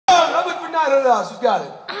$900. Who's got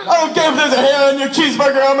it? I don't care if there's a hair on your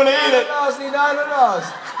cheeseburger, I'm gonna eat it. $900, need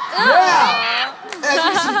 $900. Yeah! And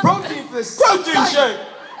you some protein for this. Protein shake.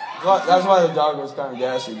 That's why the dog was kind of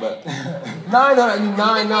gassy, but $900, I mean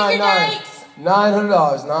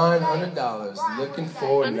 $900. Looking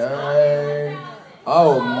for $9.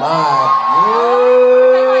 Oh my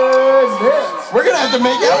goodness. We're gonna have to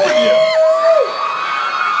make out with you.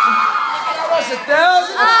 That's $1,000.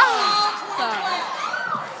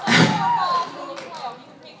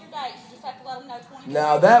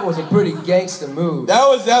 Now that was a pretty gangster move. That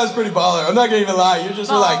was pretty baller. I'm not gonna even lie. You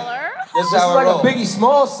just were like, this is how I roll. This is like a Biggie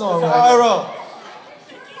Small song. That's how I roll.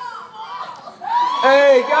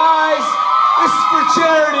 Hey guys, this is for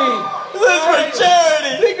charity. This is for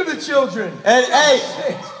charity. Think of the children. And hey,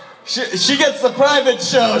 she gets the private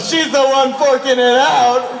show. She's the one forking it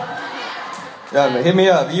out. Yeah, hit me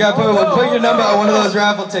up. You gotta put your number on one of those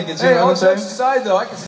raffle tickets. You know what I'm saying? Side though, I can